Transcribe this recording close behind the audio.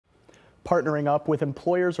partnering up with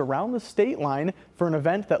employers around the state line for an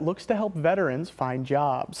event that looks to help veterans find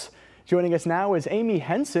jobs. Joining us now is Amy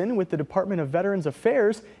Henson with the Department of Veterans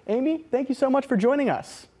Affairs. Amy, thank you so much for joining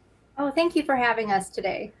us. Oh, thank you for having us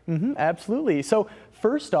today. Absolutely. So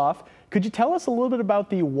first off, could you tell us a little bit about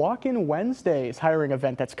the Walk-in Wednesdays hiring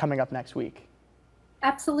event that's coming up next week?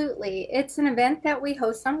 Absolutely. It's an event that we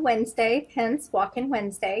host on Wednesday, hence Walk-in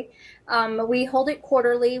Wednesday. We hold it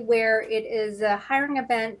quarterly where it is a hiring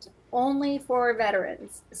event only for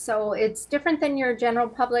veterans. So it's different than your general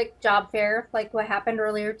public job fair, like what happened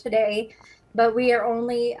earlier today. But we are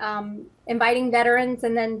only inviting veterans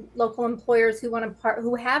and then local employers who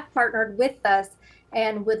who have partnered with us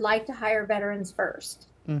and would like to hire veterans first.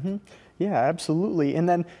 Yeah, absolutely. And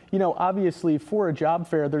then, obviously for a job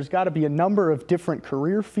fair, there's got to be a number of different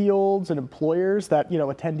career fields and employers that,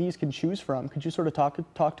 attendees can choose from. Could you sort of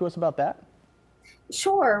talk to us about that?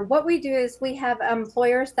 Sure. What we do is we have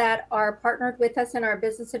employers that are partnered with us in our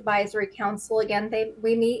Business Advisory Council. Again,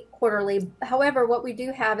 we meet quarterly. However, what we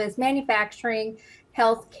do have is manufacturing,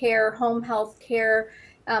 healthcare, home health care,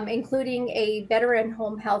 including a veteran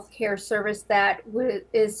home health care service that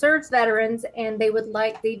serves veterans, and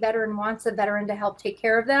the veteran wants a veteran to help take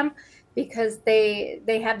care of them because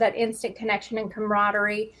they have that instant connection and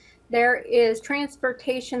camaraderie. There is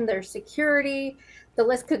transportation, there's security, the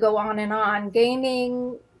list could go on,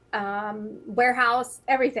 gaming, warehouse,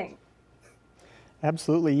 everything.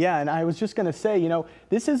 Absolutely, yeah. And I was just going to say,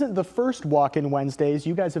 this isn't the first Walk-in Wednesdays.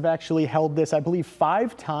 You guys have actually held this, I believe,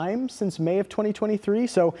 5 times since May of 2023.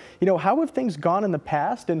 So, how have things gone in the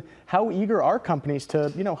past, and how eager are companies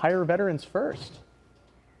to, hire veterans first?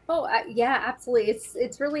 Oh, yeah, absolutely.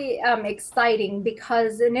 It's really exciting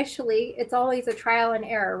because initially it's always a trial and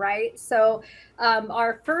error, right? So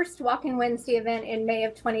our first Walk-in Wednesday event in May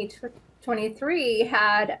of 2023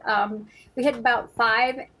 we had about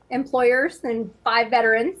 5 employers and 5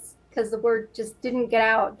 veterans because the word just didn't get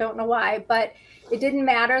out. Don't know why, but it didn't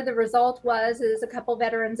matter. The result is a couple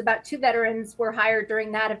veterans, about 2 veterans were hired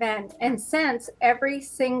during that event. And since every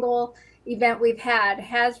single event we've had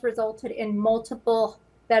has resulted in multiple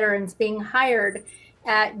veterans being hired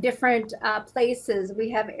at different places. We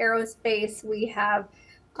have aerospace, we have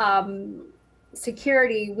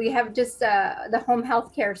security, we have just the home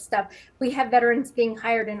health care stuff. We have veterans being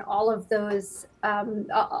hired in all of those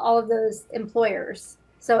employers.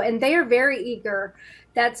 So, and they are very eager.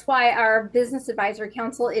 That's why our Business Advisory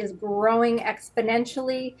Council is growing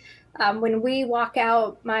exponentially. When we walk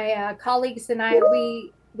out, my colleagues and I,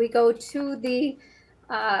 we go to the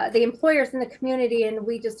employers in the community, and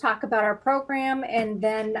we just talk about our program and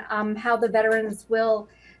then how the veterans will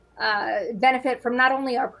benefit from not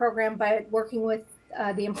only our program, but working with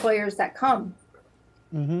the employers that come.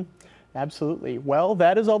 Absolutely. Well,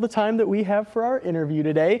 that is all the time that we have for our interview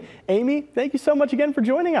today. Amy, thank you so much again for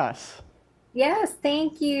joining us. Yes,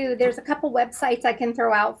 thank you. There's a couple websites I can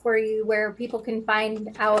throw out for you where people can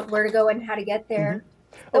find out where to go and how to get there.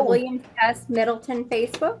 The Williams S. Middleton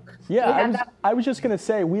Facebook. Yeah, I was just going to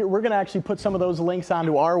say, we're going to actually put some of those links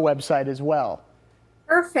onto our website as well.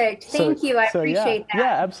 Perfect. Thank you. I appreciate that.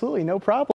 Yeah, absolutely. No problem.